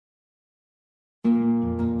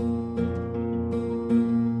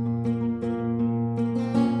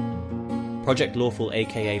Project Lawful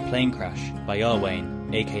aka Planecrash by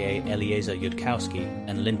Arwayne aka Eliezer Yudkowsky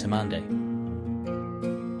and Lintamande.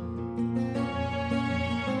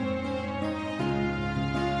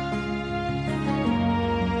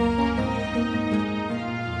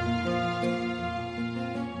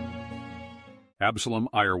 Absalom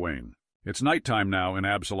Irwayne. It's nighttime now in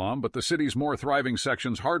Absalom, but the city's more thriving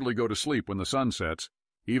sections hardly go to sleep when the sun sets,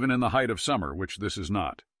 even in the height of summer, which this is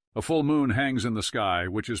not. A full moon hangs in the sky,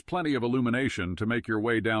 which is plenty of illumination to make your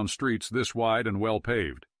way down streets this wide and well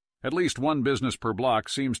paved. At least one business per block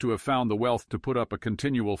seems to have found the wealth to put up a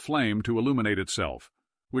continual flame to illuminate itself,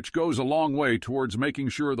 which goes a long way towards making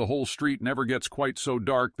sure the whole street never gets quite so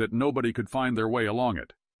dark that nobody could find their way along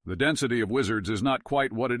it. The density of wizards is not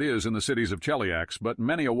quite what it is in the cities of Cheliax, but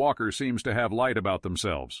many a walker seems to have light about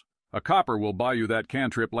themselves. A copper will buy you that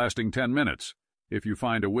cantrip lasting 10 minutes, if you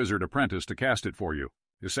find a wizard apprentice to cast it for you.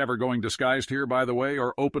 Is Sever going disguised here, by the way,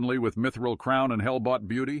 or openly with mithril crown and hell-bought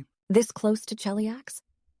beauty? This close to Cheliax?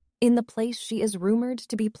 In the place she is rumored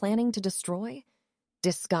to be planning to destroy?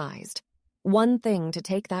 Disguised. One thing to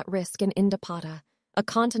take that risk in Indapata, a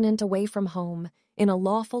continent away from home, in a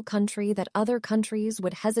lawful country that other countries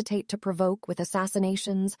would hesitate to provoke with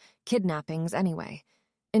assassinations, kidnappings anyway.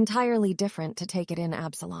 Entirely different to take it in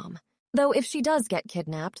Absalom. Though if she does get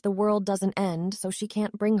kidnapped, the world doesn't end, so she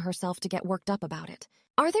can't bring herself to get worked up about it.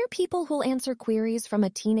 Are there people who'll answer queries from a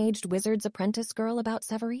teenaged wizard's apprentice girl about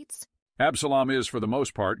Severites? Absalom is, for the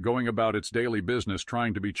most part, going about its daily business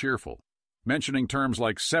trying to be cheerful. Mentioning terms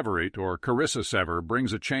like Severate or Carissa Sever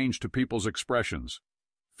brings a change to people's expressions.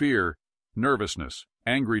 Fear, nervousness,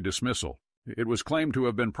 angry dismissal. It was claimed to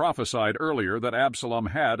have been prophesied earlier that Absalom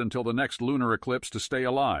had until the next lunar eclipse to stay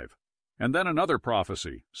alive. And then another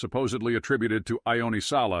prophecy, supposedly attributed to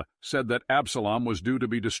Ionisala, said that Absalom was due to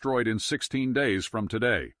be destroyed in 16 days from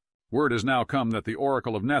today. Word has now come that the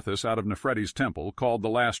Oracle of Nethys out of Nephrites' temple, called the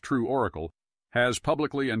last true oracle, has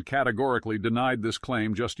publicly and categorically denied this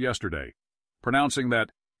claim just yesterday, pronouncing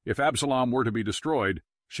that, if Absalom were to be destroyed,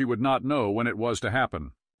 she would not know when it was to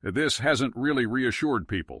happen. This hasn't really reassured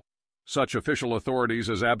people. Such official authorities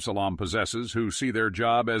as Absalom possesses, who see their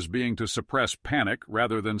job as being to suppress panic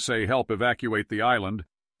rather than say help evacuate the island,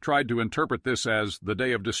 tried to interpret this as the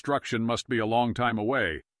day of destruction must be a long time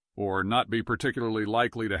away, or not be particularly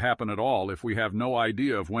likely to happen at all if we have no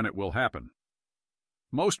idea of when it will happen.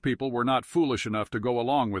 Most people were not foolish enough to go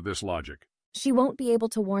along with this logic. She won't be able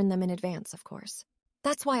to warn them in advance, of course.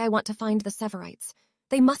 That's why I want to find the Severites.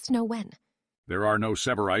 They must know when. There are no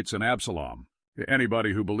Severites in Absalom.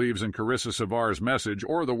 Anybody who believes in Carissa Sevar's message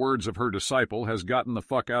or the words of her disciple has gotten the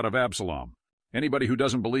fuck out of Absalom. Anybody who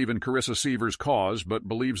doesn't believe in Carissa Sever's cause but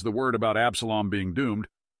believes the word about Absalom being doomed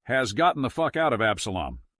has gotten the fuck out of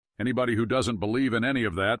Absalom. Anybody who doesn't believe in any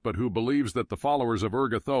of that but who believes that the followers of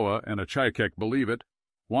Urgathoa and Achikek believe it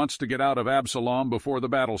wants to get out of Absalom before the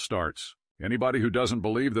battle starts. Anybody who doesn't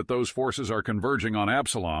believe that those forces are converging on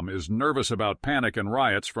Absalom is nervous about panic and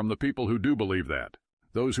riots from the people who do believe that.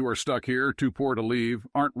 Those who are stuck here, too poor to leave,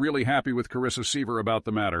 aren't really happy with Carissa Sever about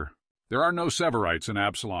the matter. There are no Severites in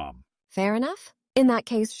Absalom. Fair enough. In that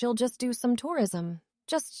case, she'll just do some tourism.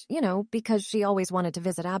 Just, because she always wanted to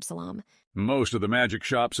visit Absalom. Most of the magic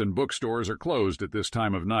shops and bookstores are closed at this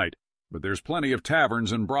time of night, but there's plenty of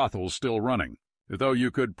taverns and brothels still running, though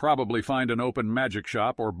you could probably find an open magic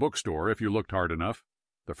shop or bookstore if you looked hard enough.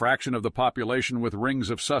 The fraction of the population with rings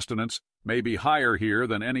of sustenance may be higher here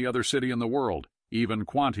than any other city in the world. Even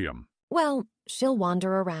Quantium. Well, she'll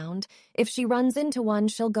wander around. If she runs into one,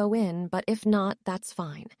 she'll go in, but if not, that's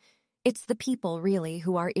fine. It's the people, really,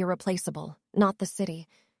 who are irreplaceable, not the city.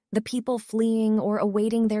 The people fleeing or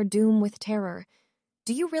awaiting their doom with terror.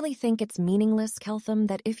 Do you really think it's meaningless, Keltham,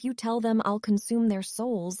 that if you tell them I'll consume their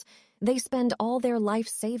souls, they spend all their life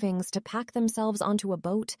savings to pack themselves onto a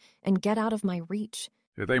boat and get out of my reach?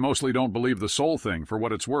 They mostly don't believe the soul thing for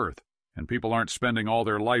what it's worth. And people aren't spending all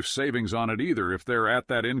their life savings on it either if they're at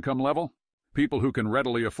that income level. People who can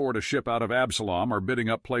readily afford a ship out of Absalom are bidding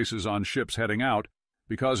up places on ships heading out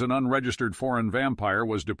because an unregistered foreign vampire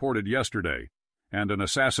was deported yesterday, and an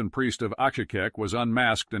assassin priest of Achikek was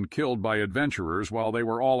unmasked and killed by adventurers while they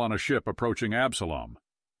were all on a ship approaching Absalom.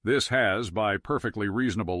 This has, by perfectly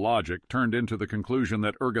reasonable logic, turned into the conclusion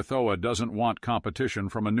that Urgathoa doesn't want competition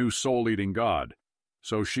from a new soul-eating god.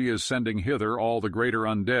 So she is sending hither all the greater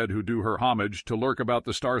undead who do her homage to lurk about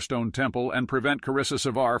the Starstone Temple and prevent Carissa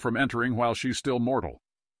Sevar from entering while she's still mortal,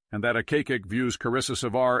 and that Achikek views Carissa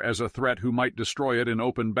Sevar as a threat who might destroy it in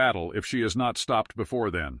open battle if she is not stopped before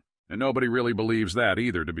then. And nobody really believes that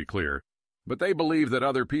either, to be clear. But they believe that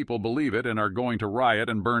other people believe it and are going to riot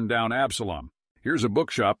and burn down Absalom. Here's a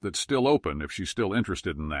bookshop that's still open if she's still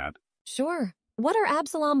interested in that. Sure. What are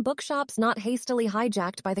Absalom bookshops not hastily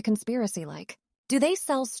hijacked by the conspiracy like? Do they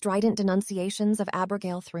sell strident denunciations of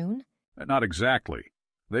Abigail Throon? Not exactly.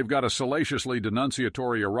 They've got a salaciously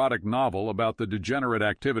denunciatory erotic novel about the degenerate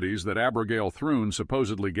activities that Abigail Throon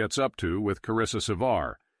supposedly gets up to with Carissa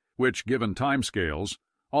Sevar, which, given timescales,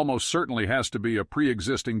 almost certainly has to be a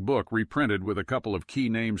pre-existing book reprinted with a couple of key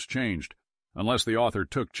names changed. Unless the author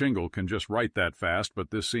Took Chingle can just write that fast,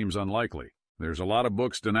 but this seems unlikely. There's a lot of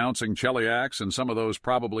books denouncing Cheliax, and some of those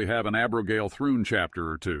probably have an Abigail Throon chapter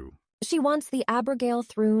or two. She wants the Abigail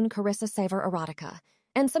Throon Carissa Sevar erotica.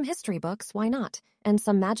 And some history books, why not? And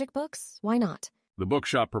some magic books, why not? The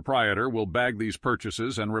bookshop proprietor will bag these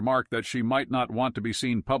purchases and remark that she might not want to be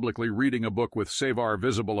seen publicly reading a book with Sevar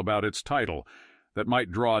visible about its title, that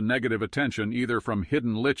might draw negative attention either from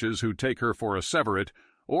hidden liches who take her for a Severite,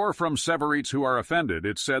 or from Severites who are offended.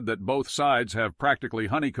 It's said that both sides have practically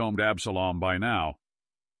honeycombed Absalom by now.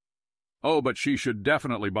 Oh, but she should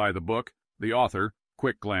definitely buy the book. The author,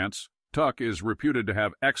 quick glance, Tuck, is reputed to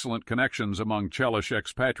have excellent connections among Chelish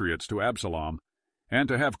expatriates to Absalom, and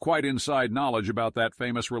to have quite inside knowledge about that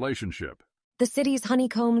famous relationship. The city's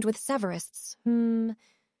honeycombed with Severists.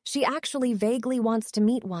 She actually vaguely wants to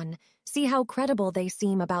meet one, see how credible they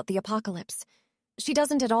seem about the apocalypse. She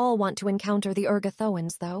doesn't at all want to encounter the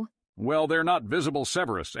Urgathoans, though. Well, they're not visible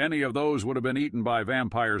Severists. Any of those would have been eaten by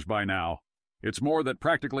vampires by now. It's more that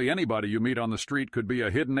practically anybody you meet on the street could be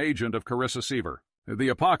a hidden agent of Carissa Sevar. The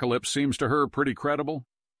apocalypse seems to her pretty credible.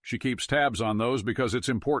 She keeps tabs on those because it's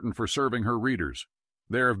important for serving her readers.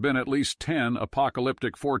 There have been at least 10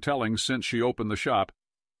 apocalyptic foretellings since she opened the shop,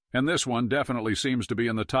 and this one definitely seems to be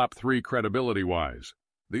in the top 3 credibility-wise.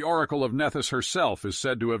 The Oracle of Nethys herself is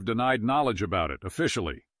said to have denied knowledge about it,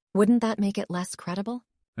 officially. Wouldn't that make it less credible?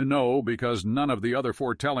 No, because none of the other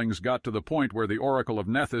foretellings got to the point where the Oracle of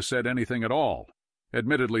Nethys said anything at all.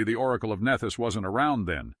 Admittedly, the Oracle of Nethys wasn't around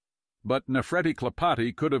then. But Neferti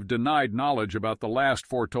Klepati could have denied knowledge about the last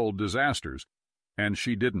foretold disasters, and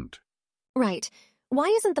she didn't. Right. Why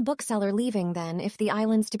isn't the bookseller leaving, then, if the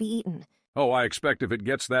island's to be eaten? Oh, I expect if it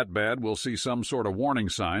gets that bad, we'll see some sort of warning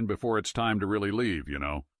sign before it's time to really leave, you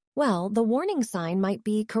know. Well, the warning sign might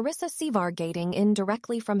be Carissa Sevar gating in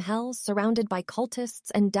directly from hell, surrounded by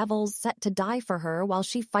cultists and devils set to die for her while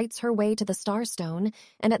she fights her way to the Starstone,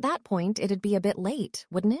 and at that point it'd be a bit late,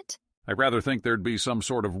 wouldn't it? I rather think there'd be some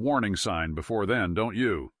sort of warning sign before then, don't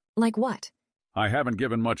you? Like what? I haven't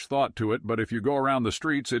given much thought to it, but if you go around the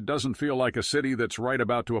streets, it doesn't feel like a city that's right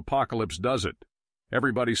about to apocalypse, does it?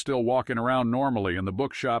 Everybody's still walking around normally, and the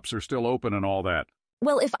bookshops are still open and all that.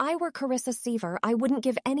 Well, if I were Carissa Sevar, I wouldn't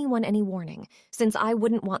give anyone any warning, since I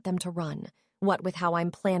wouldn't want them to run. What with how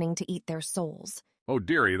I'm planning to eat their souls. Oh,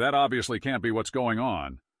 dearie, that obviously can't be what's going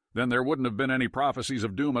on. Then there wouldn't have been any prophecies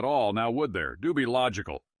of doom at all, now would there? Do be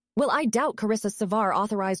logical. Well, I doubt Carissa Sevar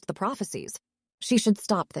authorized the prophecies. She should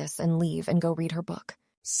stop this and leave and go read her book.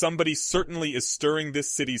 Somebody certainly is stirring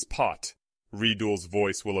this city's pot, Redul's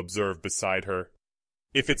voice will observe beside her.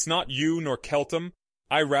 If it's not you nor Keltham,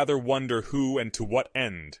 I rather wonder who and to what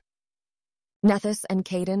end. Nethys and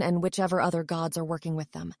Caden and whichever other gods are working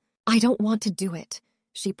with them. I don't want to do it,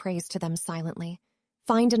 she prays to them silently.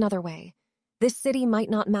 Find another way. This city might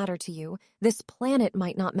not matter to you. This planet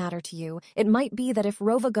might not matter to you. It might be that if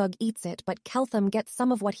Rovagug eats it, but Keltham gets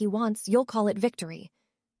some of what he wants, you'll call it victory.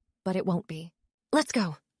 But it won't be. Let's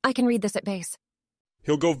go. I can read this at base.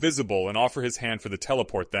 He'll go visible and offer his hand for the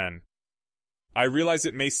teleport then. I realize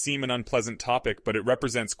it may seem an unpleasant topic, but it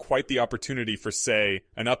represents quite the opportunity for, say,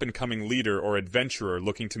 an up-and-coming leader or adventurer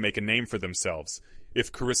looking to make a name for themselves,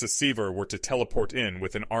 if Carissa Sevar were to teleport in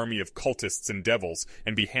with an army of cultists and devils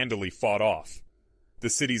and be handily fought off. The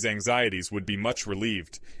city's anxieties would be much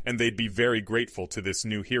relieved, and they'd be very grateful to this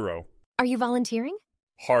new hero. Are you volunteering?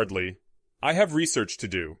 Hardly. I have research to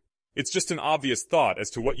do. It's just an obvious thought as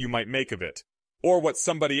to what you might make of it, or what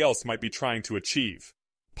somebody else might be trying to achieve.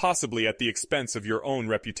 Possibly at the expense of your own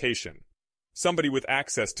reputation. Somebody with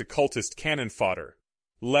access to cultist cannon fodder,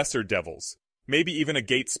 lesser devils, maybe even a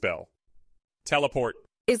gate spell. Teleport.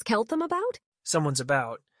 Is Keltham about? Someone's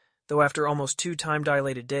about, though after almost 2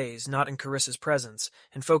 time-dilated days, not in Carissa's presence,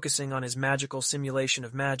 and focusing on his magical simulation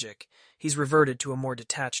of magic, he's reverted to a more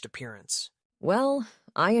detached appearance. Well,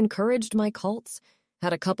 I encouraged my cults,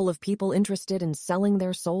 had a couple of people interested in selling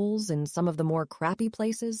their souls in some of the more crappy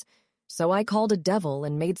places, so I called a devil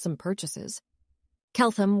and made some purchases.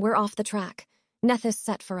 Keltham, we're off the track. Nethys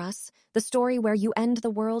set for us. The story where you end the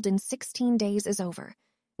world in 16 days is over.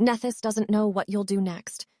 Nethys doesn't know what you'll do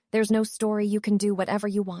next. There's no story you can do whatever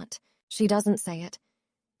you want. She doesn't say it.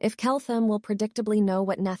 If Keltham will predictably know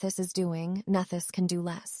what Nethys is doing, Nethys can do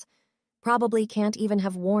less. Probably can't even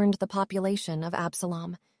have warned the population of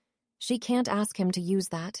Absalom. She can't ask him to use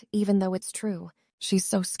that, even though it's true. She's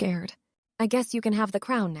so scared. I guess you can have the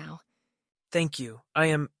crown now. Thank you. I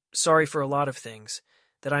am sorry for a lot of things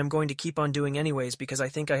that I'm going to keep on doing anyways because I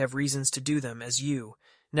think I have reasons to do them, as you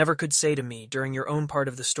never could say to me during your own part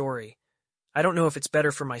of the story. I don't know if it's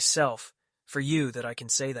better for myself, for you, that I can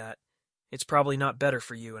say that. It's probably not better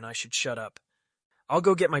for you, and I should shut up. I'll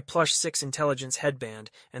go get my plush 6 intelligence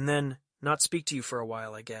headband, and then not speak to you for a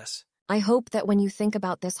while, I guess. I hope that when you think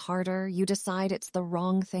about this harder, you decide it's the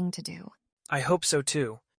wrong thing to do. I hope so,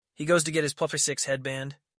 too. He goes to get his plush 6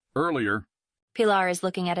 headband. Earlier, Pilar is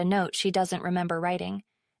looking at a note she doesn't remember writing,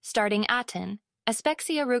 starting Aten,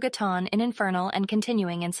 Aspexia Rugaton in Infernal and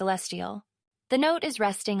continuing in Celestial. The note is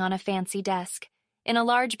resting on a fancy desk, in a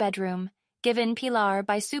large bedroom, given Pilar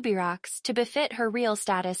by Subirax to befit her real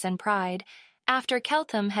status and pride, after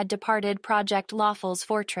Keltham had departed Project Lawful's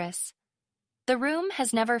fortress. The room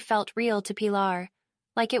has never felt real to Pilar,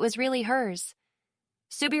 like it was really hers.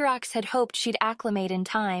 Subirax had hoped she'd acclimate in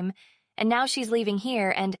time, and now she's leaving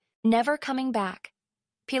here and never coming back.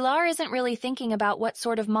 Pilar isn't really thinking about what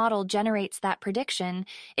sort of model generates that prediction.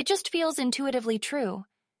 It just feels intuitively true.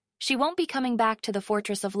 She won't be coming back to the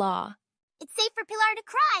Fortress of Law. It's safe for Pilar to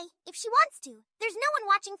cry, if she wants to. There's no one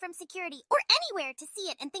watching from security or anywhere to see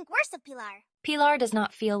it and think worse of Pilar. Pilar does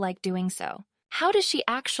not feel like doing so. How does she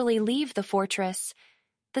actually leave the fortress?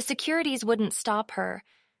 The securities wouldn't stop her.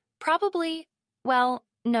 Probably, well,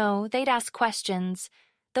 no, they'd ask questions.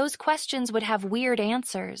 Those questions would have weird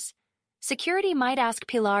answers. Security might ask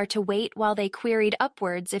Pilar to wait while they queried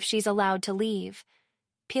upwards if she's allowed to leave.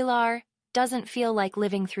 Pilar doesn't feel like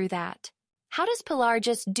living through that. How does Pilar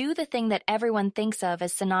just do the thing that everyone thinks of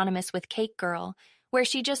as synonymous with Cake Girl, where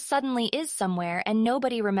she just suddenly is somewhere and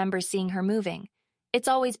nobody remembers seeing her moving? It's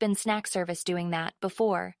always been snack service doing that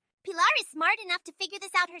before. Pilar is smart enough to figure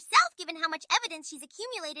this out herself, given how much evidence she's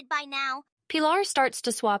accumulated by now. Pilar starts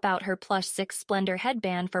to swap out her plush 6 Splendor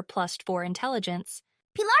headband for plush 4 intelligence.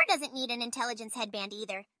 Pilar doesn't need an intelligence headband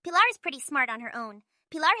either. Pilar is pretty smart on her own.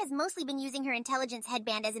 Pilar has mostly been using her intelligence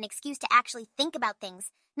headband as an excuse to actually think about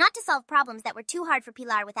things, not to solve problems that were too hard for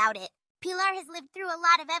Pilar without it. Pilar has lived through a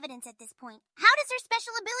lot of evidence at this point. How does her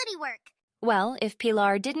special ability work? Well, if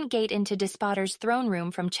Pilar didn't gate into Dispater's throne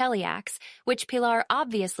room from Cheliax, which Pilar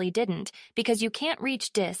obviously didn't, because you can't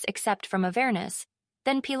reach Dis except from Avernus,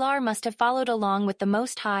 then Pilar must have followed along with the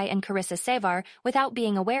Most High and Carissa Sevar without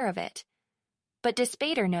being aware of it. But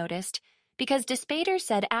Dispater noticed, because Dispater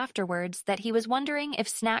said afterwards that he was wondering if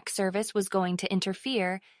Snack Service was going to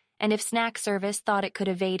interfere, and if Snack Service thought it could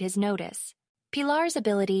evade his notice. Pilar's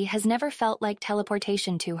ability has never felt like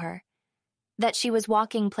teleportation to her. That she was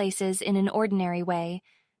walking places in an ordinary way,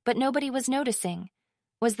 but nobody was noticing,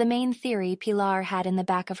 was the main theory Pilar had in the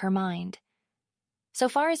back of her mind. So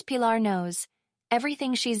far as Pilar knows,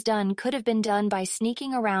 everything she's done could have been done by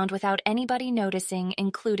sneaking around without anybody noticing,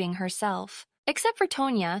 including herself. Except for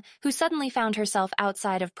Tonya, who suddenly found herself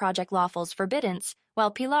outside of Project Lawful's forbiddance,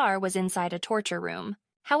 while Pilar was inside a torture room.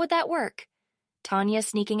 How would that work? Tonya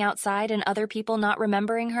sneaking outside and other people not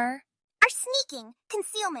remembering her? Are sneaking,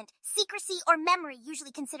 concealment, secrecy, or memory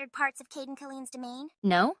usually considered parts of Caden Kylian's domain?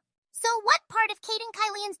 No? So what part of Caden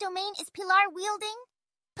Kylian's domain is Pilar wielding?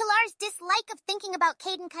 Pilar's dislike of thinking about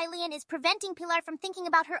Caden Kylian is preventing Pilar from thinking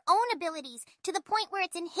about her own abilities, to the point where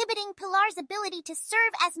it's inhibiting Pilar's ability to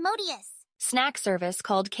serve Asmodeus. Snack Service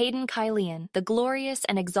called Caden Kylian the glorious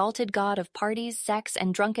and exalted god of parties, sex,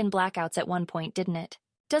 and drunken blackouts at one point, didn't it?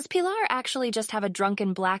 Does Pilar actually just have a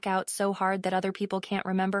drunken blackout so hard that other people can't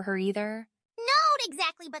remember her either? Not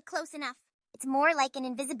exactly, but close enough. It's more like an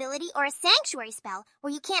invisibility or a sanctuary spell,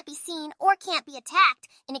 where you can't be seen or can't be attacked,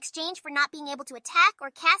 in exchange for not being able to attack or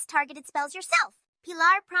cast targeted spells yourself.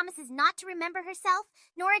 Pilar promises not to remember herself,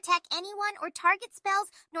 nor attack anyone or target spells,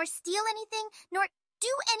 nor steal anything, nor do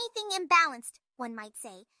anything imbalanced, one might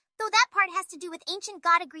say, though that part has to do with ancient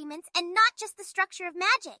god agreements and not just the structure of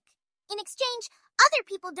magic. In exchange, other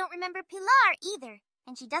people don't remember Pilar either,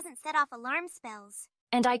 and she doesn't set off alarm spells.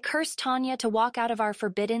 And I curse Tonya to walk out of our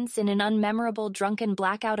forbiddance in an unmemorable drunken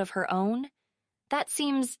blackout of her own? That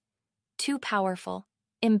seems too powerful,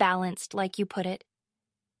 imbalanced, like you put it.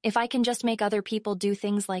 If I can just make other people do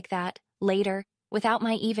things like that, later, without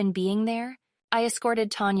my even being there. I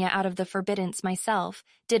escorted Tonya out of the forbiddance myself,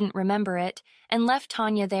 didn't remember it, and left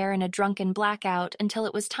Tonya there in a drunken blackout until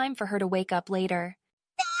it was time for her to wake up later.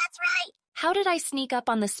 That's right. How did I sneak up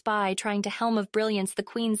on the spy trying to Helm of Brilliance the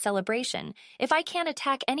Queen's celebration if I can't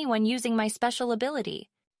attack anyone using my special ability?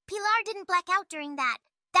 Pilar didn't black out during that.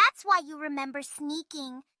 That's why you remember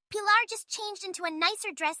sneaking. Pilar just changed into a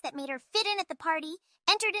nicer dress that made her fit in at the party,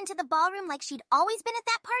 entered into the ballroom like she'd always been at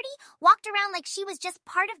that party, walked around like she was just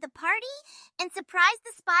part of the party, and surprised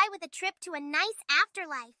the spy with a trip to a nice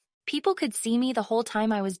afterlife. People could see me the whole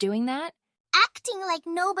time I was doing that? Acting like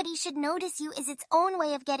nobody should notice you is its own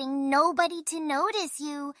way of getting nobody to notice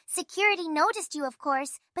you. Security noticed you, of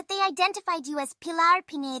course, but they identified you as Pilar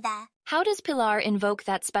Pineda. How does Pilar invoke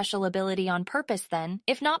that special ability on purpose then,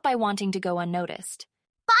 if not by wanting to go unnoticed?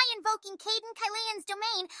 By invoking Caden Kylean's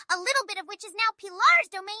domain, a little bit of which is now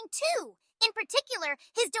Pilar's domain too. In particular,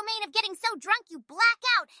 his domain of getting so drunk you black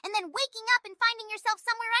out and then waking up and finding yourself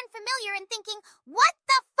somewhere unfamiliar and thinking, what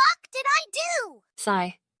the fuck did I do?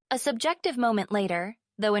 Sigh. A subjective moment later,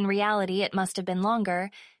 though in reality it must have been longer,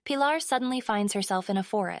 Pilar suddenly finds herself in a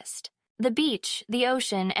forest. The beach, the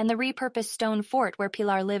ocean, and the repurposed stone fort where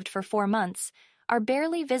Pilar lived for 4 months are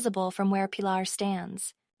barely visible from where Pilar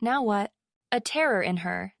stands. Now what? A terror in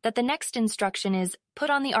her that the next instruction is, put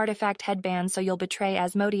on the artifact headband so you'll betray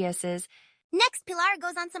Asmodeus's. Next, Pilar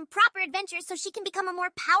goes on some proper adventures so she can become a more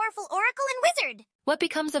powerful oracle and wizard. What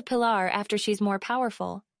becomes of Pilar after she's more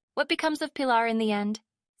powerful? What becomes of Pilar in the end?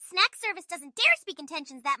 Snack Service doesn't dare speak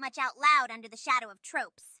intentions that much out loud under the shadow of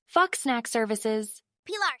tropes. Fuck Snack Services.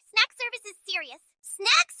 Pilar, Snack Service is serious.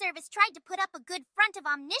 Snack Service tried to put up a good front of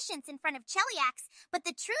omniscience in front of Cheliax, but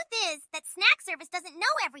the truth is that Snack Service doesn't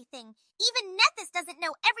know everything. Even Nethys doesn't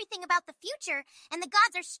know everything about the future, and the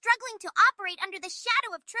gods are struggling to operate under the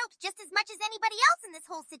shadow of tropes just as much as anybody else in this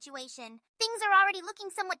whole situation. Things are already looking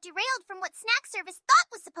somewhat derailed from what Snack Service thought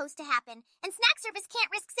was supposed to happen, and Snack Service can't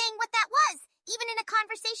risk saying what that was, even in a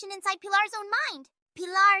conversation inside Pilar's own mind.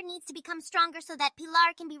 Pilar needs to become stronger so that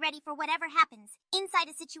Pilar can be ready for whatever happens, inside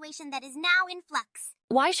a situation that is now in flux.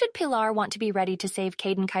 Why should Pilar want to be ready to save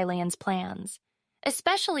Caden Kylean's plans?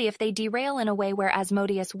 Especially if they derail in a way where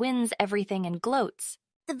Asmodeus wins everything and gloats.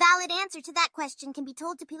 The valid answer to that question can be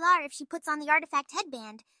told to Pilar if she puts on the artifact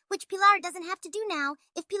headband, which Pilar doesn't have to do now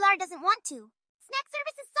if Pilar doesn't want to. Snack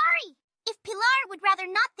Service is sorry! If Pilar would rather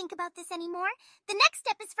not think about this anymore, the next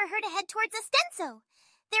step is for her to head towards Ostenso.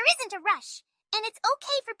 There isn't a rush. And it's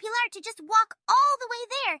okay for Pilar to just walk all the way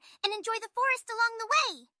there and enjoy the forest along the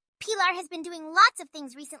way. Pilar has been doing lots of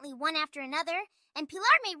things recently, one after another, and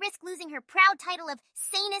Pilar may risk losing her proud title of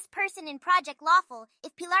sanest person in Project Lawful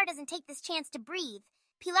if Pilar doesn't take this chance to breathe.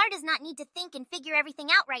 Pilar does not need to think and figure everything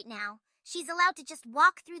out right now. She's allowed to just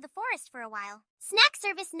walk through the forest for a while. Snack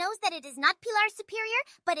Service knows that it is not Pilar's superior,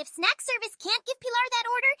 but if Snack Service can't give Pilar that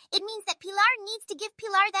order, it means that Pilar needs to give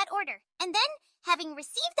Pilar that order. And then, having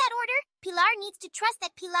received that order, Pilar needs to trust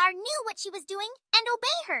that Pilar knew what she was doing and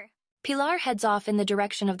obey her. Pilar heads off in the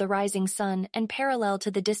direction of the rising sun and parallel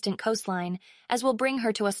to the distant coastline, as will bring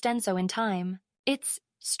her to Ostenso in time. It's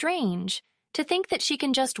strange to think that she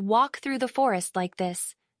can just walk through the forest like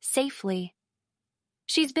this, safely.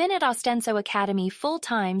 She's been at Ostenso Academy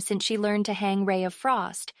full-time since she learned to hang Ray of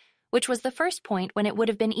Frost, which was the first point when it would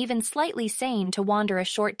have been even slightly sane to wander a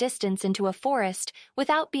short distance into a forest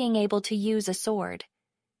without being able to use a sword.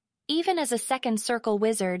 Even as a second circle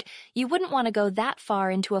wizard, you wouldn't want to go that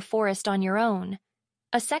far into a forest on your own.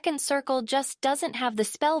 A second circle just doesn't have the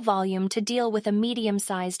spell volume to deal with a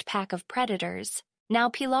medium-sized pack of predators. Now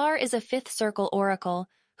Pilar is a fifth circle oracle,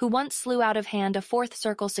 who once slew out of hand a fourth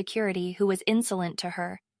circle security who was insolent to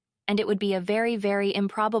her, and it would be a very, very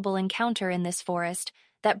improbable encounter in this forest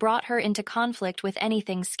that brought her into conflict with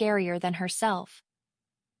anything scarier than herself.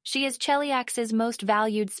 She is Cheliax's most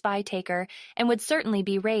valued spy taker and would certainly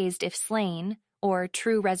be raised if slain, or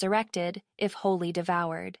true resurrected if wholly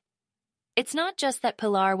devoured. It's not just that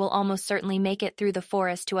Pilar will almost certainly make it through the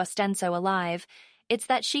forest to Ostenso alive, it's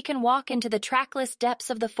that she can walk into the trackless depths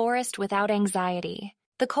of the forest without anxiety.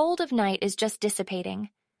 The cold of night is just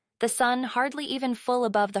dissipating, the sun hardly even full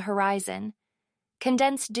above the horizon.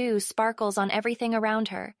 Condensed dew sparkles on everything around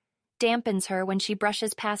her, dampens her when she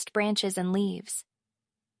brushes past branches and leaves.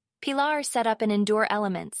 Pilar set up an Endure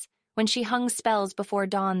Elements when she hung spells before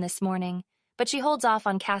dawn this morning, but she holds off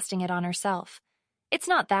on casting it on herself. It's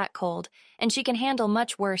not that cold, and she can handle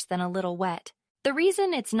much worse than a little wet. The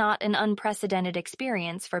reason it's not an unprecedented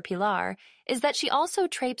experience for Pilar is that she also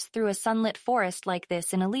traipsed through a sunlit forest like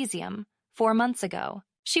this in Elysium 4 months ago.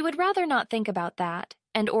 She would rather not think about that,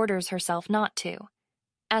 and orders herself not to.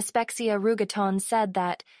 Aspexia Rugaton said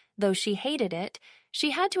that, though she hated it, she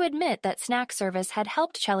had to admit that Snack Service had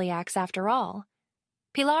helped Cheliax after all.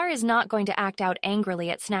 Pilar is not going to act out angrily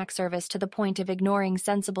at Snack Service to the point of ignoring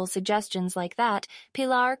sensible suggestions like that.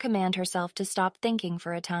 Pilar command herself to stop thinking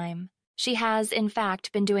for a time. She has, in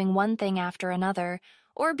fact, been doing one thing after another,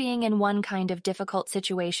 or being in one kind of difficult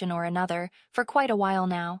situation or another, for quite a while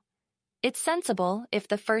now. It's sensible if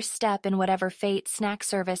the first step in whatever fate snack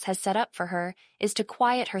service has set up for her is to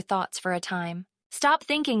quiet her thoughts for a time. Stop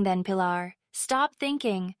thinking then, Pilar. Stop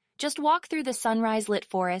thinking. Just walk through the sunrise-lit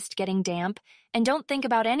forest getting damp and don't think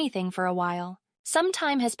about anything for a while. Some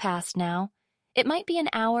time has passed now. It might be an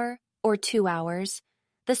hour or 2 hours.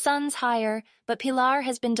 The sun's higher, but Pilar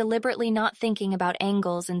has been deliberately not thinking about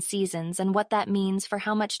angles and seasons and what that means for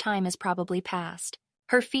how much time has probably passed.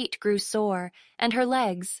 Her feet grew sore, and her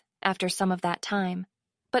legs, after some of that time.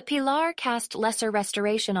 But Pilar cast lesser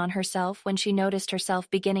restoration on herself when she noticed herself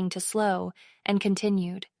beginning to slow, and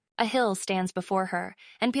continued. A hill stands before her,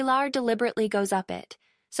 and Pilar deliberately goes up it,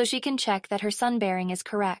 so she can check that her sun bearing is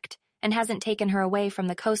correct and hasn't taken her away from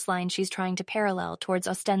the coastline she's trying to parallel towards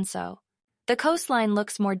Ostenso. The coastline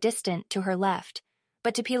looks more distant to her left,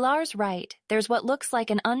 but to Pilar's right, there's what looks like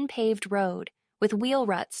an unpaved road, with wheel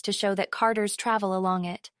ruts to show that carters travel along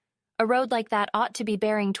it. A road like that ought to be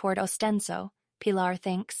bearing toward Ostenso, Pilar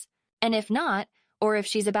thinks. And if not, or if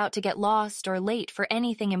she's about to get lost or late for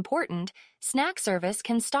anything important, snack service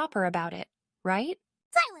can stop her about it, right?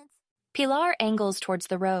 Silence! Pilar angles towards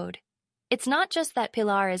the road. It's not just that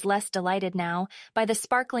Pilar is less delighted now by the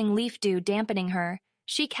sparkling leaf dew dampening her.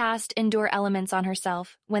 She cast endure elements on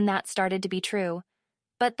herself when that started to be true,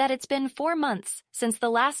 but that it's been 4 months since the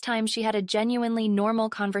last time she had a genuinely normal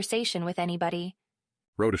conversation with anybody.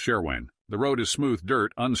 Rhoda Sherwain. The road is smooth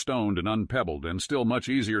dirt, unstoned and unpebbled, and still much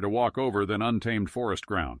easier to walk over than untamed forest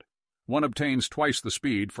ground. One obtains twice the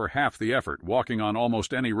speed for half the effort, walking on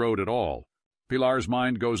almost any road at all. Pilar's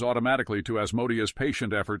mind goes automatically to Asmodea's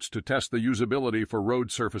patient efforts to test the usability for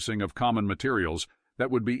road surfacing of common materials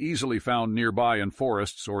that would be easily found nearby in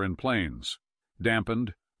forests or in plains.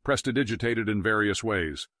 Dampened, prestidigitated in various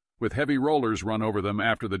ways, with heavy rollers run over them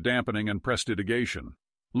after the dampening and prestidigation.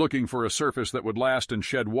 Looking for a surface that would last and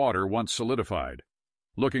shed water once solidified.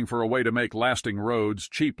 Looking for a way to make lasting roads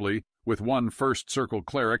cheaply, with one first circle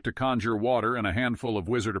cleric to conjure water and a handful of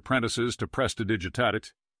wizard apprentices to prestidigitate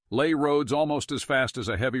it. Lay roads almost as fast as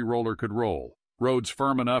a heavy roller could roll. Roads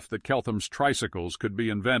firm enough that Keltham's tricycles could be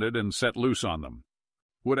invented and set loose on them.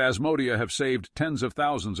 Would Asmodea have saved tens of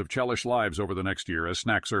thousands of Chelish lives over the next year, as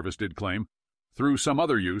Snack Service did claim, through some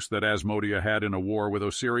other use that Asmodea had in a war with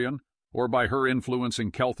Osirian, or by her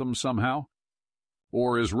influencing Keltham somehow?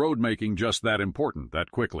 Or is road-making just that important,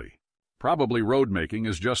 that quickly? Probably road-making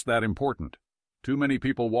is just that important. Too many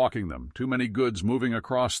people walking them, too many goods moving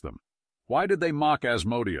across them. Why did they mock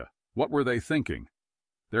Asmodea? What were they thinking?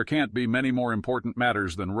 There can't be many more important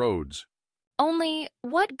matters than roads. Only,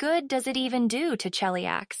 what good does it even do to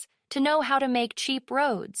Cheliax to know how to make cheap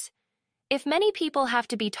roads? If many people have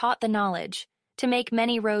to be taught the knowledge to make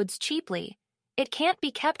many roads cheaply, it can't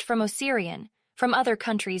be kept from Osirian, from other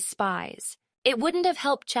countries' spies. It wouldn't have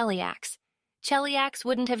helped Cheliax. Cheliax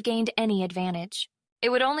wouldn't have gained any advantage. It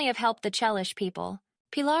would only have helped the Chelish people.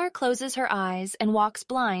 Pilar closes her eyes and walks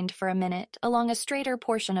blind for a minute along a straighter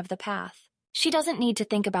portion of the path. She doesn't need to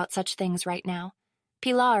think about such things right now.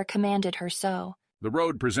 Pilar commanded her so. The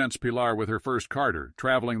road presents Pilar with her first carter,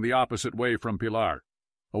 traveling the opposite way from Pilar.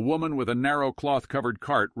 A woman with a narrow cloth-covered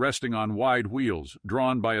cart resting on wide wheels,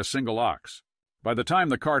 drawn by a single ox. By the time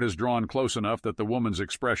the cart is drawn close enough that the woman's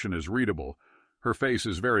expression is readable, her face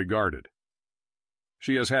is very guarded.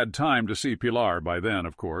 She has had time to see Pilar by then,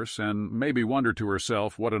 of course, and maybe wonder to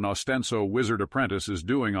herself what an Ostenso wizard apprentice is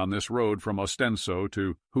doing on this road from Ostenso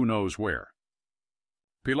to who knows where.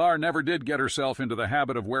 Pilar never did get herself into the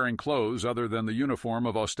habit of wearing clothes other than the uniform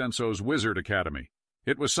of Ostenso's Wizard Academy.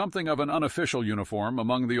 It was something of an unofficial uniform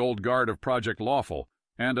among the old guard of Project Lawful,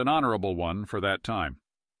 and an honorable one for that time.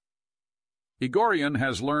 Igorian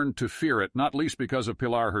has learned to fear it, not least because of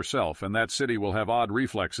Pilar herself, and that city will have odd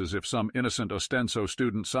reflexes if some innocent Ostenso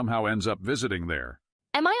student somehow ends up visiting there.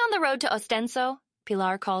 Am I on the road to Ostenso?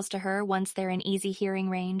 Pilar calls to her once they're in easy hearing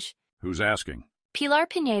range. Who's asking? Pilar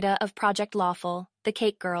Pineda of Project Lawful, the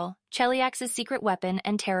Cake Girl, Cheliax's secret weapon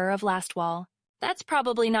and terror of Lastwall. That's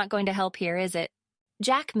probably not going to help here, is it?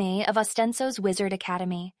 Jack May of Ostenso's Wizard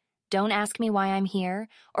Academy. Don't ask me why I'm here,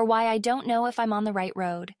 or why I don't know if I'm on the right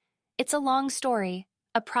road. It's a long story,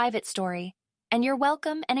 a private story, and you're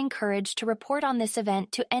welcome and encouraged to report on this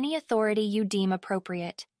event to any authority you deem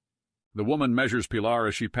appropriate. The woman measures Pilar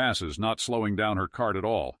as she passes, not slowing down her cart at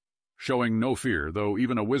all, showing no fear, though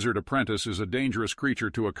even a wizard apprentice is a dangerous creature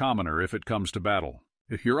to a commoner if it comes to battle.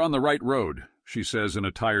 If you're on the right road, she says in a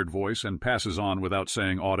tired voice, and passes on without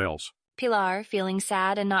saying aught else. Pilar, feeling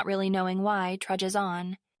sad and not really knowing why, trudges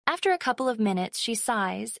on. After a couple of minutes, she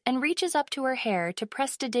sighs and reaches up to her hair to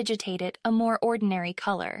prestidigitate it a more ordinary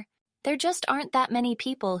color. There just aren't that many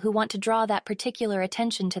people who want to draw that particular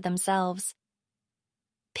attention to themselves.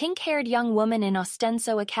 Pink-haired young woman in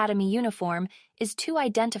Ostenso Academy uniform is too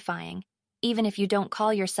identifying, even if you don't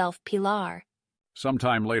call yourself Pilar.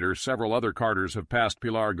 Sometime later, several other carters have passed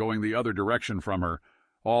Pilar going the other direction from her,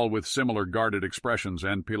 all with similar guarded expressions,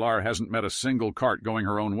 and Pilar hasn't met a single cart going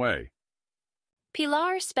her own way.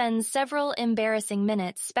 Pilar spends several embarrassing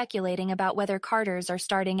minutes speculating about whether carters are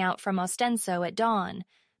starting out from Ostenso at dawn,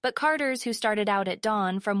 but carters who started out at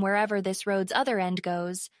dawn from wherever this road's other end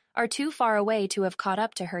goes are too far away to have caught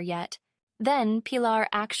up to her yet. Then Pilar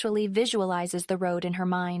actually visualizes the road in her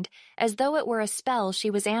mind, as though it were a spell she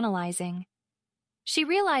was analyzing. She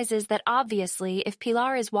realizes that obviously, if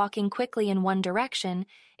Pilar is walking quickly in one direction,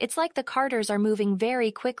 it's like the carters are moving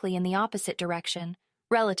very quickly in the opposite direction,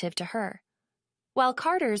 relative to her, while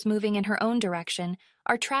carters moving in her own direction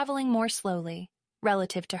are traveling more slowly,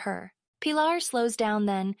 relative to her. Pilar slows down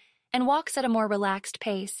then and walks at a more relaxed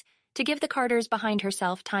pace to give the carters behind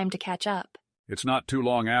herself time to catch up. It's not too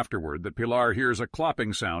long afterward that Pilar hears a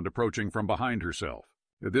clopping sound approaching from behind herself.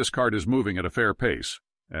 This cart is moving at a fair pace,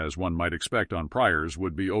 as one might expect on priors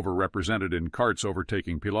would be overrepresented in carts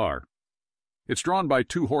overtaking Pilar. It's drawn by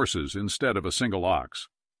 2 horses instead of a single ox.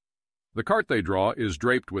 The cart they draw is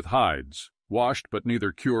draped with hides, washed but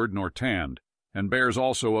neither cured nor tanned, and bears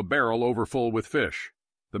also a barrel overfull with fish.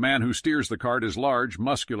 The man who steers the cart is large,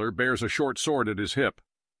 muscular, bears a short sword at his hip.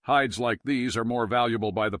 Hides like these are more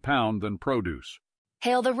valuable by the pound than produce.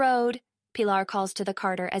 "Hail the road," Pilar calls to the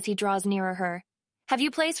carter as he draws nearer her. "Have you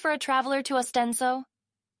place for a traveler to Ostenso?"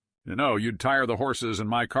 No, you'd tire the horses and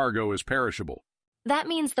my cargo is perishable. "That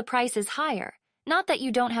means the price is higher, not that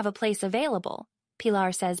you don't have a place available,"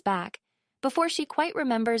 Pilar says back, before she quite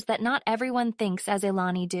remembers that not everyone thinks as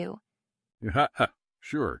Ilani do.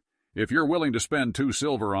 Sure. If you're willing to spend 2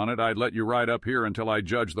 silver on it, I'd let you ride up here until I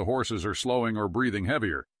judge the horses are slowing or breathing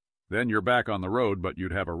heavier. Then you're back on the road, but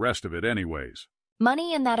you'd have a rest of it anyways.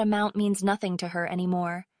 Money in that amount means nothing to her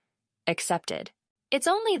anymore. Accepted. It's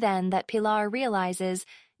only then that Pilar realizes,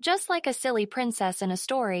 just like a silly princess in a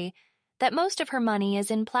story, that most of her money is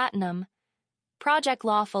in platinum. Project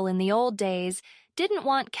Lawful in the old days didn't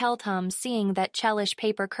want Keltham seeing that Chelish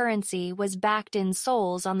paper currency was backed in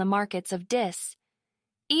souls on the markets of Dis.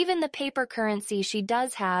 Even the paper currency she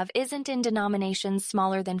does have isn't in denominations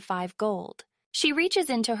smaller than 5 gold. She reaches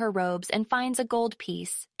into her robes and finds a gold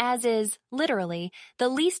piece, as is, literally, the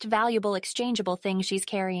least valuable exchangeable thing she's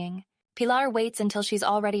carrying. Pilar waits until she's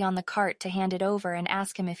already on the cart to hand it over and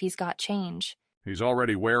ask him if he's got change. He's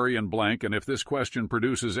already wary and blank, and if this question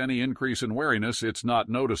produces any increase in wariness, it's not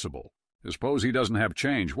noticeable. Suppose he doesn't have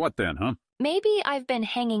change. What then, huh? Maybe I've been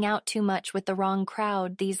hanging out too much with the wrong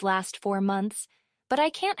crowd these last 4 months, but I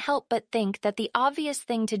can't help but think that the obvious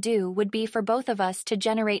thing to do would be for both of us to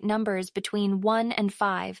generate numbers between 1 and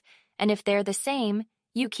 5, and if they're the same,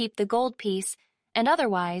 you keep the gold piece, and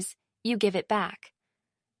otherwise, you give it back.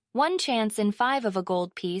 1 chance in 5 of a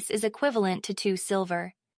gold piece is equivalent to 2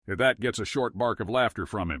 silver. That gets a short bark of laughter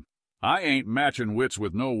from him. I ain't matching wits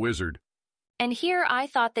with no wizard. And here I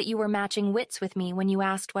thought that you were matching wits with me when you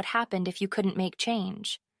asked what happened if you couldn't make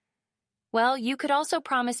change. Well, you could also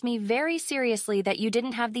promise me very seriously that you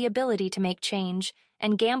didn't have the ability to make change,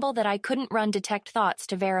 and gamble that I couldn't run detect thoughts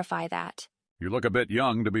to verify that. You look a bit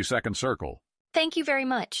young to be second circle. Thank you very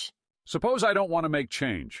much. Suppose I don't want to make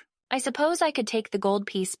change. I suppose I could take the gold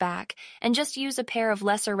piece back and just use a pair of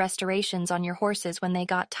lesser restorations on your horses when they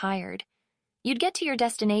got tired. You'd get to your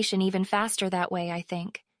destination even faster that way, I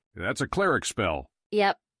think. That's a cleric spell.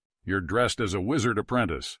 Yep. You're dressed as a wizard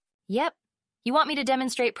apprentice. Yep. You want me to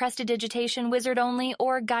demonstrate prestidigitation wizard only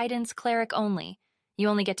or guidance cleric only? You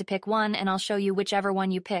only get to pick one, and I'll show you whichever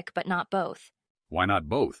one you pick, but not both. Why not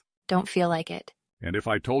both? Don't feel like it. And if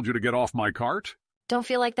I told you to get off my cart? Don't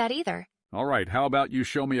feel like that either. All right, how about you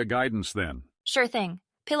show me a guidance then? Sure thing.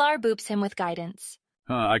 Pilar boops him with guidance.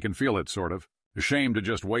 I can feel it, sort of. A shame to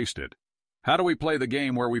just waste it. How do we play the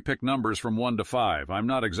game where we pick numbers from 1 to 5? I'm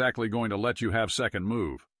not exactly going to let you have second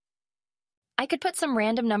move. I could put some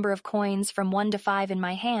random number of coins from 1 to 5 in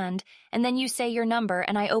my hand, and then you say your number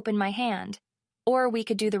and I open my hand. Or we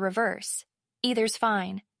could do the reverse. Either's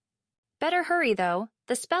fine. Better hurry, though.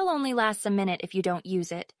 The spell only lasts a minute if you don't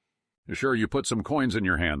use it. Sure, you put some coins in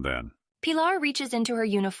your hand then. Pilar reaches into her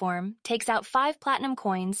uniform, takes out 5 platinum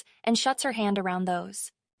coins, and shuts her hand around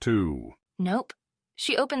those. 2. Nope.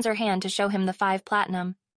 She opens her hand to show him the 5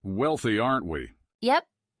 platinum. Wealthy, aren't we? Yep.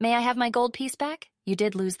 May I have my gold piece back? You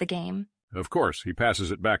did lose the game. Of course, he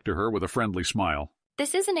passes it back to her with a friendly smile.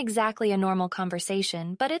 This isn't exactly a normal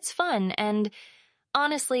conversation, but it's fun, and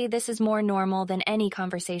honestly, this is more normal than any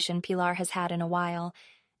conversation Pilar has had in a while.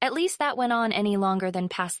 At least that went on any longer than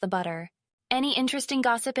pass the butter. Any interesting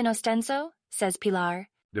gossip in Ostenso? Says Pilar.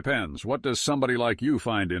 Depends. What does somebody like you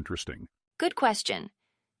find interesting? Good question.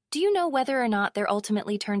 Do you know whether or not there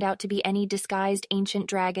ultimately turned out to be any disguised ancient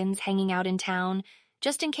dragons hanging out in town,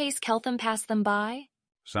 just in case Keltham passed them by?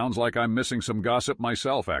 Sounds like I'm missing some gossip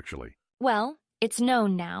myself, actually. Well, it's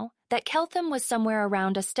known now that Keltham was somewhere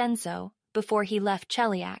around Ostenso before he left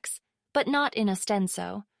Cheliax, but not in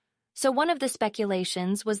Ostenso. So one of the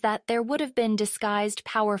speculations was that there would have been disguised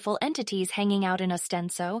powerful entities hanging out in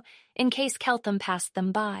Ostenso in case Keltham passed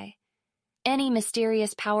them by. Any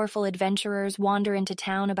mysterious powerful adventurers wander into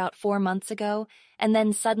town about 4 months ago and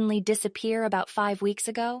then suddenly disappear about 5 weeks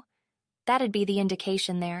ago? That'd be the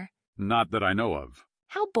indication there. Not that I know of.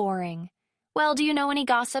 How boring. Well, do you know any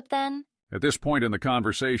gossip then? At this point in the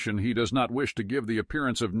conversation, he does not wish to give the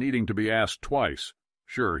appearance of needing to be asked twice.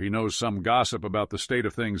 Sure, he knows some gossip about the state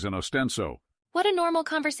of things in Ostenso. What a normal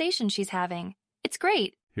conversation she's having. It's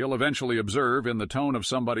great. He'll eventually observe, in the tone of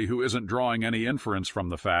somebody who isn't drawing any inference from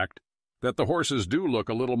the fact, that the horses do look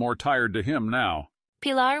a little more tired to him now.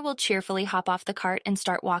 Pilar will cheerfully hop off the cart and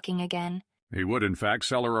start walking again. He would, in fact,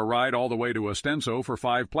 sell her a ride all the way to Ostenso for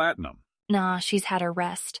 5 platinum. Nah, she's had her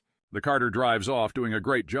rest. The carter drives off, doing a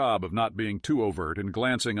great job of not being too overt and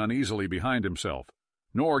glancing uneasily behind himself,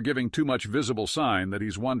 nor giving too much visible sign that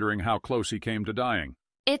he's wondering how close he came to dying.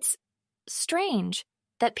 It's strange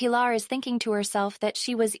that Pilar is thinking to herself that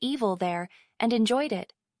she was evil there and enjoyed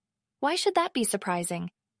it. Why should that be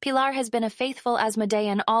surprising? Pilar has been a faithful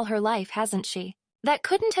Asmodean all her life, hasn't she? That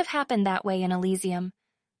couldn't have happened that way in Elysium.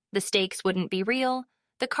 The stakes wouldn't be real,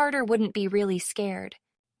 the carter wouldn't be really scared.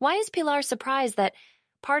 Why is Pilar surprised that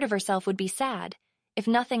part of herself would be sad if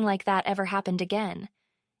nothing like that ever happened again?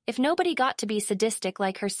 If nobody got to be sadistic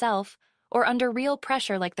like herself or under real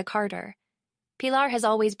pressure like the carter? Pilar has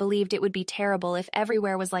always believed it would be terrible if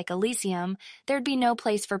everywhere was like Elysium. There'd be no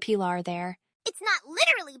place for Pilar there. It's not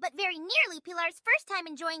literally, but very nearly Pilar's first time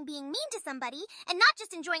enjoying being mean to somebody, and not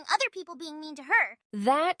just enjoying other people being mean to her.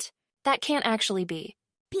 That can't actually be.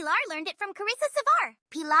 Pilar learned it from Carissa Savar.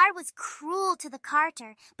 Pilar was cruel to the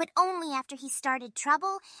carter, but only after he started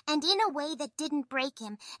trouble, and in a way that didn't break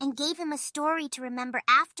him, and gave him a story to remember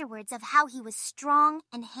afterwards of how he was strong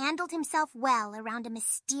and handled himself well around a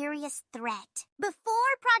mysterious threat.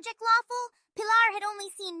 Before Project Lawful, Pilar had only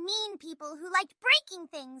seen mean people who liked breaking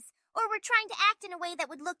things, or were trying to act in a way that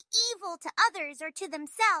would look evil to others or to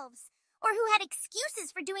themselves, or who had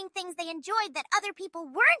excuses for doing things they enjoyed that other people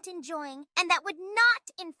weren't enjoying, and that would not,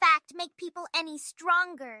 in fact, make people any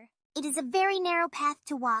stronger. It is a very narrow path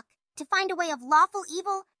to walk, to find a way of lawful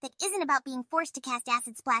evil that isn't about being forced to cast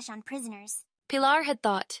acid splash on prisoners. Pilar had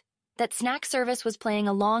thought that snack service was playing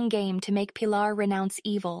a long game to make Pilar renounce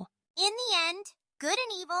evil. In the end, good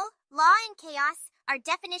and evil, law and chaos, are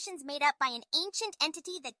definitions made up by an ancient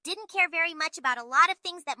entity that didn't care very much about a lot of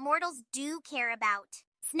things that mortals do care about.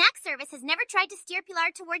 Snack Service has never tried to steer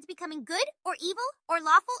Pilar towards becoming good or evil or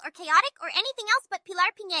lawful or chaotic or anything else but Pilar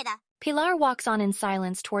Pineda. Pilar walks on in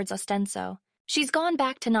silence towards Ostenso. She's gone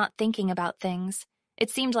back to not thinking about things.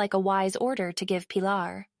 It seemed like a wise order to give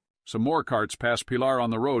Pilar. Some more carts pass Pilar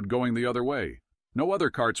on the road going the other way. No other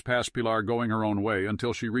carts pass Pilar going her own way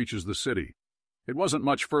until she reaches the city. It wasn't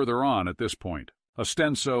much further on at this point.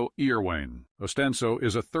 Ostenso, Irwain. Ostenso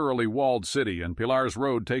is a thoroughly walled city, and Pilar's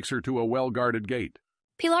road takes her to a well-guarded gate.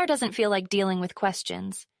 Pilar doesn't feel like dealing with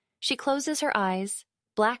questions. She closes her eyes,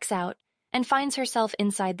 blacks out, and finds herself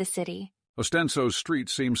inside the city. Ostenso's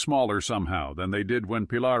streets seem smaller somehow than they did when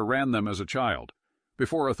Pilar ran them as a child,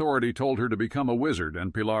 before authority told her to become a wizard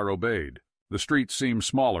and Pilar obeyed. The streets seem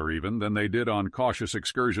smaller even than they did on cautious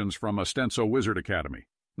excursions from Ostenso Wizard Academy,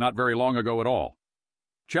 not very long ago at all.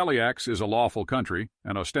 Cheliax is a lawful country,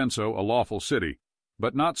 and Ostenso a lawful city,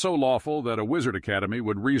 but not so lawful that a wizard academy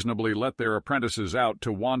would reasonably let their apprentices out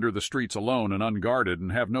to wander the streets alone and unguarded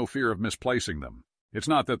and have no fear of misplacing them. It's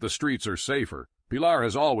not that the streets are safer. Pilar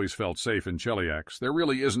has always felt safe in Cheliax. There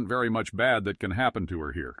really isn't very much bad that can happen to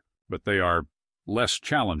her here, but they are less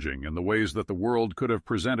challenging in the ways that the world could have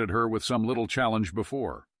presented her with some little challenge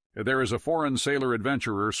before. There is a foreign sailor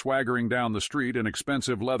adventurer swaggering down the street in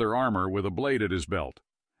expensive leather armor with a blade at his belt,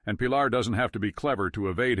 and Pilar doesn't have to be clever to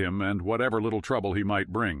evade him and whatever little trouble he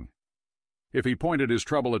might bring. If he pointed his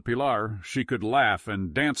trouble at Pilar, she could laugh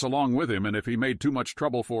and dance along with him, and if he made too much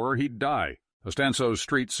trouble for her, he'd die. Ostenso's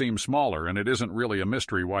streets seem smaller, and it isn't really a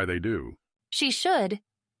mystery why they do. She should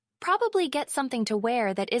probably get something to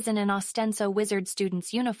wear that isn't an Ostenso wizard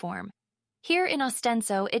student's uniform. Here in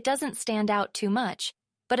Ostenso, it doesn't stand out too much,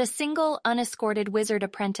 but a single, unescorted wizard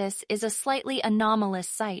apprentice is a slightly anomalous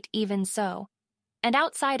sight even so. And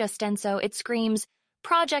outside Ostenso, it screams,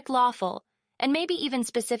 Project Lawful, and maybe even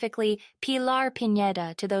specifically Pilar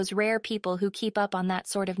Pineda to those rare people who keep up on that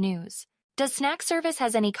sort of news. Does Snack Service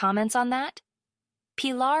has any comments on that?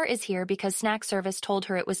 Pilar is here because Snack Service told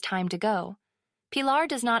her it was time to go. Pilar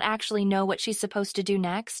does not actually know what she's supposed to do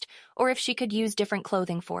next, or if she could use different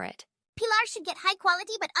clothing for it. Pilar should get high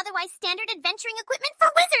quality but otherwise standard adventuring equipment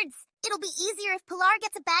for wizards! It'll be easier if Pilar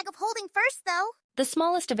gets a bag of holding first, though. The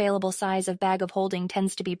smallest available size of bag of holding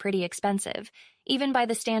tends to be pretty expensive, even by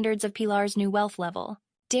the standards of Pilar's new wealth level.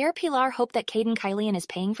 Dare Pilar hope that Caden Kylian is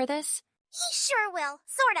paying for this? He sure will,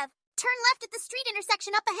 sort of. Turn left at the street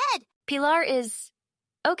intersection up ahead. Pilar is...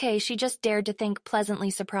 Okay, she just dared to think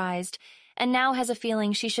pleasantly surprised, and now has a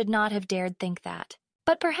feeling she should not have dared think that.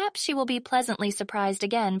 But perhaps she will be pleasantly surprised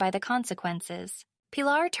again by the consequences.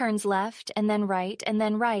 Pilar turns left, and then right, and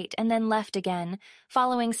then right, and then left again,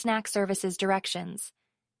 following Snack Service's directions.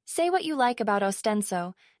 Say what you like about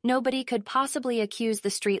Ostenso, nobody could possibly accuse the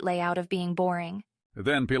street layout of being boring.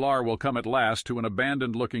 Then Pilar will come at last to an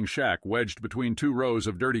abandoned-looking shack wedged between two rows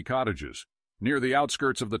of dirty cottages, near the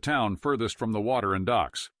outskirts of the town furthest from the water and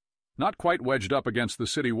docks. Not quite wedged up against the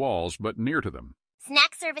city walls, but near to them.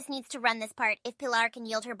 Snack Service needs to run this part if Pilar can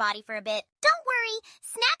yield her body for a bit. Don't worry,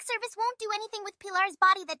 Snack Service won't do anything with Pilar's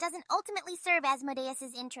body that doesn't ultimately serve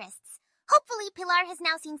Asmodeus's interests. Hopefully, Pilar has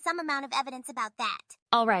now seen some amount of evidence about that.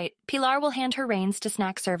 All right, Pilar will hand her reins to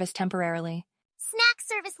Snack Service temporarily. Snack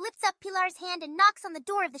Service lifts up Pilar's hand and knocks on the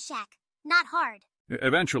door of the shack. Not hard.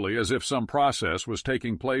 Eventually, as if some process was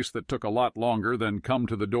taking place that took a lot longer than come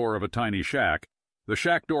to the door of a tiny shack, the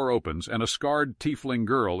shack door opens and a scarred tiefling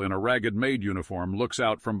girl in a ragged maid uniform looks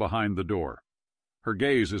out from behind the door. Her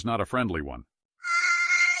gaze is not a friendly one.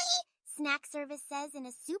 Hi! Snack Service says in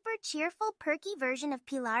a super cheerful, perky version of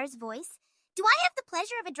Pilar's voice. Do I have the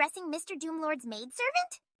pleasure of addressing Mr. Doomlord's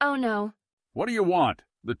maidservant? Oh no. What do you want?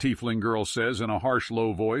 The tiefling girl says in a harsh,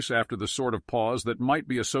 low voice after the sort of pause that might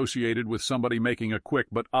be associated with somebody making a quick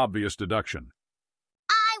but obvious deduction.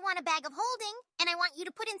 I want a bag of holding, and I want you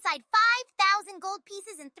to put inside 5,000 gold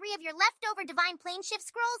pieces and 3 of your leftover divine plane shift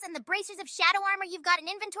scrolls and the bracers of shadow armor you've got in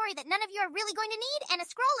inventory that none of you are really going to need, and a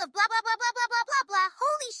scroll of blah blah blah blah blah blah blah blah.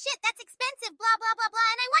 Holy shit, that's expensive, blah blah blah blah,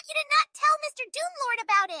 and I want you to not tell Mr. Doomlord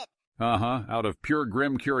about it. Out of pure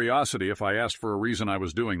grim curiosity if I asked for a reason I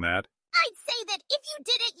was doing that. I'd say that if you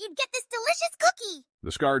did it, you'd get this delicious cookie.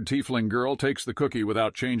 The scarred tiefling girl takes the cookie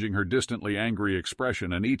without changing her distantly angry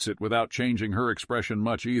expression and eats it without changing her expression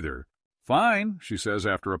much either. Fine, she says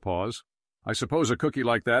after a pause. I suppose a cookie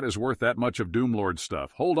like that is worth that much of Doomlord's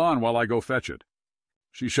stuff. Hold on while I go fetch it.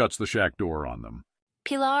 She shuts the shack door on them.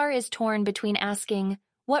 Pilar is torn between asking,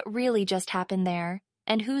 what really just happened there,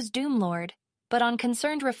 and who's Doomlord? But on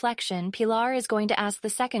concerned reflection, Pilar is going to ask the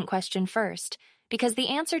second question first, because the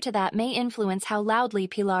answer to that may influence how loudly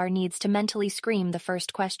Pilar needs to mentally scream the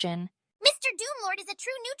first question. Mr. Doomlord is a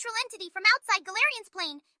true neutral entity from outside Galarian's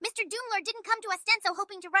plane. Mr. Doomlord didn't come to Ostenso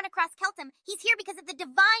hoping to run across Keltham. He's here because of the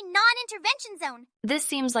divine non-intervention zone. This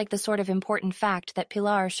seems like the sort of important fact that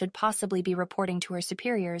Pilar should possibly be reporting to her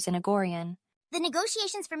superiors in Agorian. The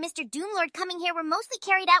negotiations for Mr. Doomlord coming here were mostly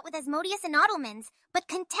carried out with Asmodeus and Ottlemans, but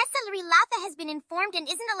Contessa Latha has been informed and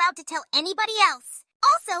isn't allowed to tell anybody else.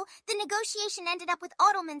 Also, the negotiation ended up with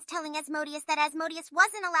Ottlemans telling Asmodeus that Asmodeus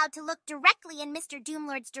wasn't allowed to look directly in Mr.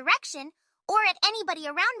 Doomlord's direction, or at anybody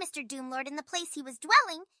around Mr. Doomlord in the place he was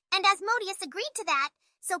dwelling, and Asmodeus agreed to that,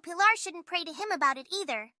 so Pilar shouldn't pray to him about it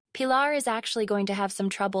either. Pilar is actually going to have some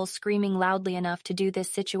trouble screaming loudly enough to do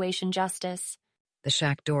this situation justice. The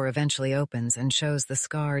shack door eventually opens and shows the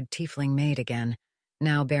scarred tiefling maid again,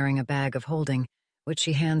 now bearing a bag of holding, which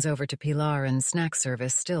she hands over to Pilar and Snack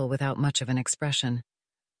Service still without much of an expression.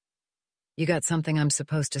 You got something I'm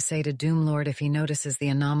supposed to say to Doomlord if he notices the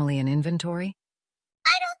anomaly in inventory?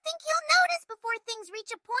 I don't think he'll notice before things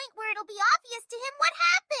reach a point where it'll be obvious to him what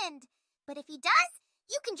happened. But if he does,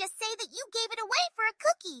 you can just say that you gave it away for a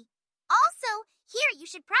cookie. Also, here you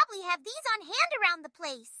should probably have these on hand around the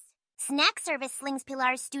place. Snack Service slings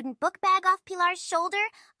Pilar's student book bag off Pilar's shoulder,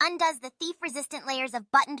 undoes the thief-resistant layers of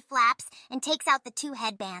buttoned flaps, and takes out the 2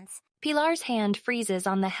 headbands. Pilar's hand freezes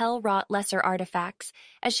on the hell-wrought lesser artifacts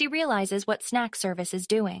as she realizes what Snack Service is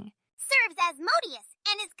doing. Serves Asmodeus,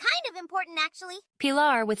 and is kind of important, actually.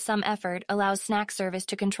 Pilar, with some effort, allows Snack Service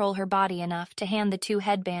to control her body enough to hand the 2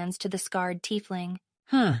 headbands to the scarred tiefling.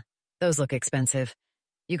 Those look expensive.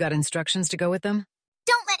 You got instructions to go with them?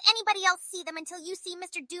 Don't let anybody else see them until you see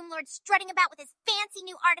Mr. Doomlord strutting about with his fancy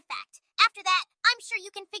new artifact. After that, I'm sure you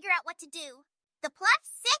can figure out what to do. The +6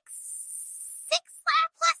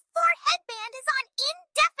 +4 headband is on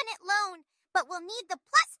indefinite loan, but we'll need the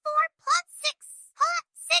 +4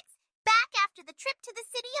 +6 back after the trip to the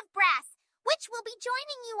City of Brass, which we'll be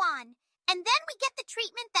joining you on. And then we get the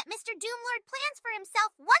treatment that Mr. Doomlord plans for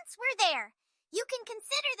himself once we're there. You can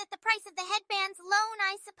consider that the price of the headband's loan,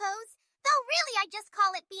 I suppose. Though really I just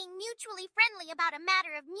call it being mutually friendly about a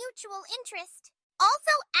matter of mutual interest.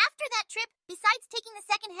 Also, after that trip, besides taking the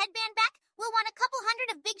second headband back, we'll want a couple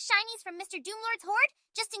hundred of big shinies from Mr. Doomlord's hoard,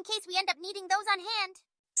 just in case we end up needing those on hand.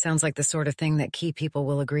 Sounds like the sort of thing that key people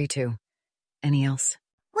will agree to. Any else?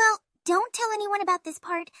 Well, don't tell anyone about this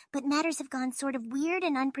part, but matters have gone sort of weird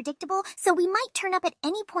and unpredictable, so we might turn up at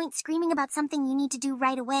any point screaming about something you need to do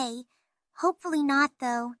right away. Hopefully not,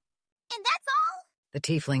 though. And that's all? The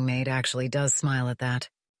tiefling maid actually does smile at that.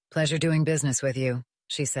 Pleasure doing business with you,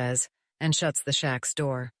 she says, and shuts the shack's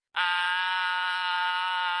door.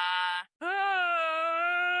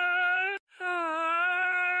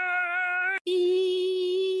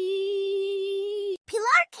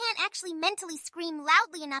 Pilar can't actually mentally scream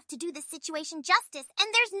loudly enough to do this situation justice,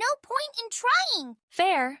 and there's no point in trying.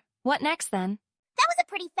 Fair. What next, then? That was a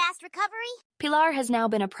pretty fast recovery. Pilar has now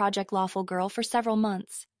been a Project Lawful girl for several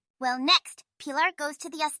months. Well, next, Pilar goes to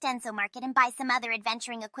the Ostenso market and buys some other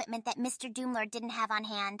adventuring equipment that Mr. Doomlord didn't have on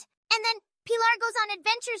hand. And then Pilar goes on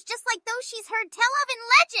adventures just like those she's heard tell of in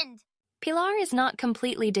legend. Pilar is not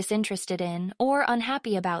completely disinterested in or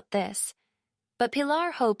unhappy about this. But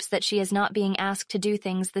Pilar hopes that she is not being asked to do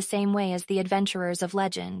things the same way as the adventurers of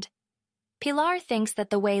legend. Pilar thinks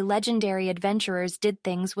that the way legendary adventurers did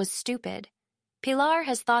things was stupid. Pilar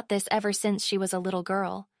has thought this ever since she was a little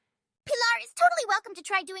girl. Pilar is totally welcome to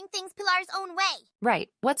try doing things Pilar's own way. Right.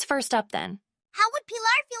 What's first up, then? How would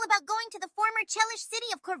Pilar feel about going to the former Chelish city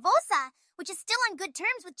of Corvosa, which is still on good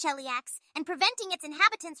terms with Cheliax, and preventing its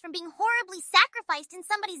inhabitants from being horribly sacrificed in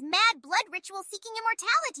somebody's mad blood ritual seeking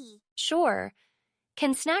immortality? Sure.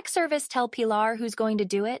 Can Snack Service tell Pilar who's going to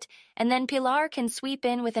do it, and then Pilar can sweep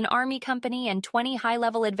in with an army company and 20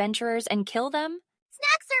 high-level adventurers and kill them?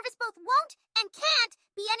 Snack Service both won't and can't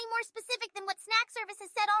be any more specific than what Snack Service has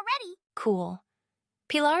said already. Cool.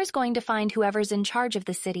 Pilar's going to find whoever's in charge of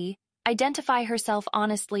the city, identify herself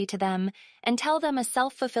honestly to them, and tell them a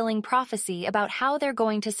self-fulfilling prophecy about how they're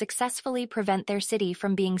going to successfully prevent their city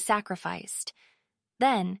from being sacrificed.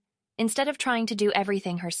 Then, instead of trying to do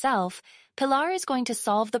everything herself, Pilar is going to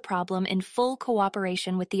solve the problem in full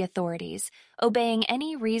cooperation with the authorities, obeying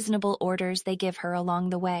any reasonable orders they give her along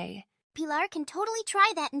the way. Pilar can totally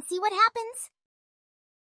try that and see what happens.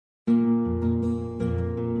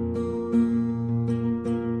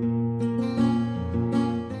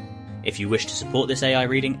 If you wish to support this AI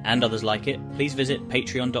reading and others like it, please visit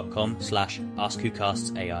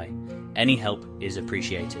patreon.com/AskWhoCastsAI. Any help is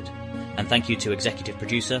appreciated. And thank you to executive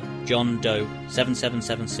producer John Doe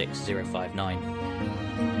 7776059.